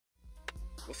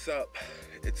What's up?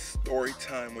 It's story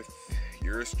time with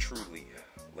yours truly.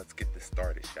 Let's get this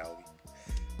started, shall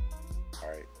we?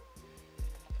 Alright.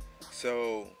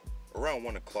 So, around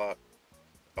 1 o'clock,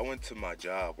 I went to my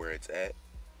job where it's at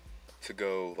to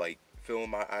go, like, fill in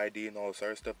my ID and all this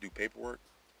other stuff, do paperwork.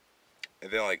 And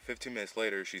then, like, 15 minutes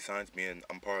later, she signs me in.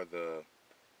 I'm part of the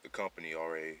company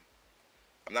already.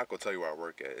 I'm not going to tell you where I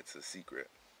work at. It's a secret.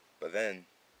 But then,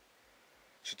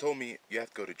 she told me, you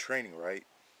have to go to training, right?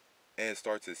 And it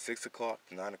starts at 6 o'clock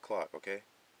to 9 o'clock, okay?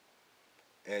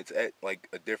 And it's at, like,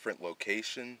 a different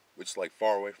location, which is, like,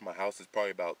 far away from my house. It's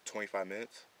probably about 25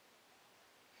 minutes.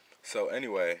 So,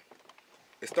 anyway,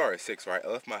 it started at 6, right? I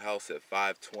left my house at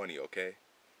 5:20, okay?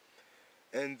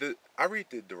 And I read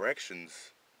the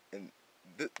directions, and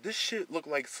this shit looked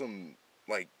like some,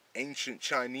 like, ancient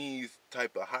Chinese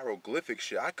type of hieroglyphic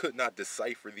shit. I could not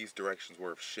decipher these directions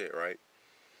worth shit, right?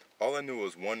 All I knew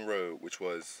was one road, which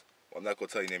was, well, I'm not going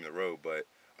to tell you the name of the road, but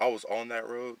I was on that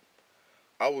road.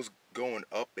 I was going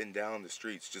up and down the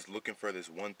streets just looking for this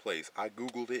one place. I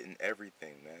Googled it and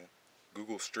everything, man.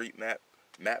 Google Street Map,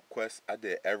 MapQuest, I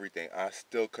did everything. I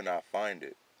still could not find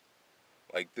it.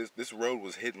 Like, this road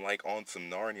was hidden like on some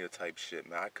Narnia type shit,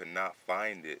 man. I could not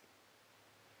find it.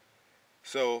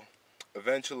 So,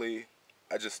 eventually,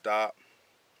 I just stopped,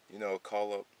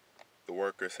 call up the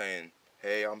worker saying,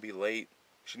 hey, I'm be late.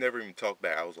 She never even talked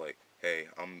back. I was like, hey,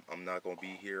 I'm not gonna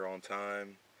be here on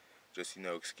time. Just,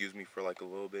 excuse me for like a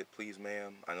little bit, please,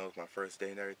 ma'am. I know it's my first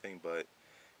day and everything, but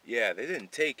yeah, they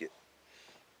didn't take it.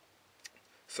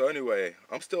 So anyway,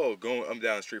 I'm still going up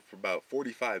down the street for about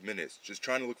 45 minutes, just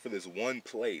trying to look for this one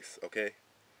place, okay?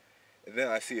 And then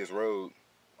I see his road.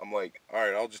 I'm like,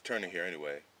 alright, I'll just turn it here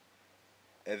anyway.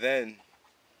 And then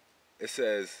it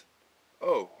says,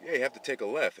 oh, yeah, you have to take a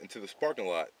left into this parking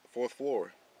lot, 4th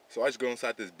floor. So I just go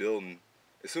inside this building.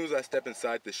 As soon as I step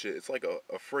inside this shit, it's like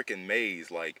a freaking maze.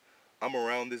 Like, I'm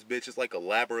around this bitch. It's like a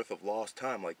labyrinth of lost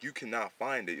time. Like, you cannot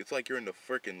find it. It's like you're in the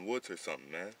freaking woods or something,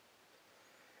 man.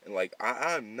 And, like,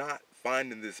 I'm not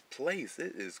finding this place.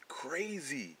 It is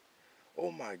crazy.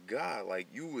 Oh, my God. Like,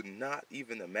 you would not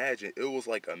even imagine. It was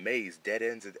like a maze. Dead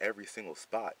ends at every single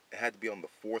spot. It had to be on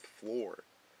the 4th floor.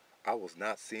 I was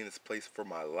not seeing this place for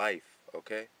my life,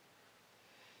 okay?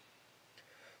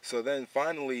 So then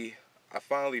I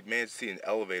finally managed to see an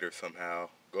elevator somehow,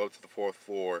 go up to the 4th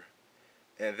floor,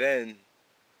 and then,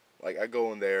 like, I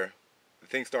go in there, the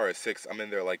thing started at 6, I'm in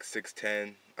there like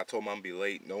 6:10, I told Mom to be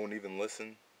late, no one even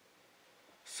listened,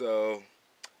 so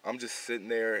I'm just sitting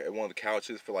there at one of the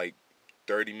couches for like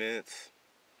 30 minutes,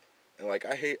 and like,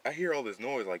 I hear all this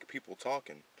noise, like people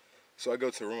talking, so I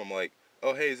go to the room, I'm like,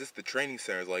 oh hey, is this the training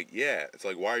center? It's like, yeah. It's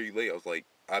like, why are you late? I was like,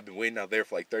 I've been waiting out there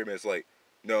for like 30 minutes, like,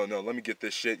 no, let me get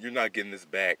this shit. You're not getting this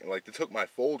back. And like, they took my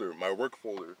folder, my work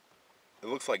folder. It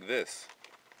looks like this.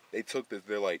 They took this.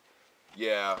 They're like,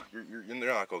 yeah, you're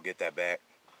not gonna get that back.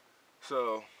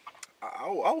 So, I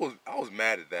was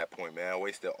mad at that point, man. I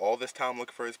wasted all this time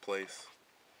looking for his place.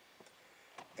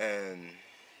 And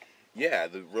yeah,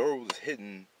 the road was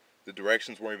hidden. The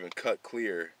directions weren't even cut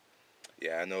clear.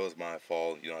 Yeah, I know it's my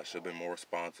fault. I should have been more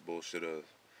responsible. Should have,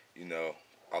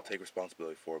 I'll take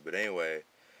responsibility for it. But anyway,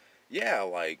 yeah,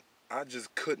 like, I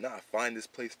just could not find this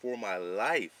place for my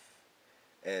life.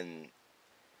 And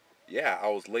yeah, I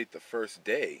was late the first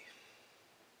day.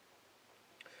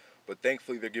 But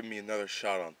thankfully, they're giving me another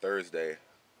shot on Thursday.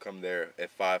 Come there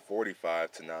at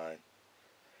 5:45 to 9.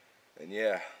 And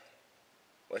yeah,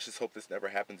 let's just hope this never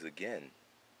happens again.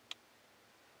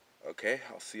 Okay,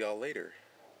 I'll see y'all later.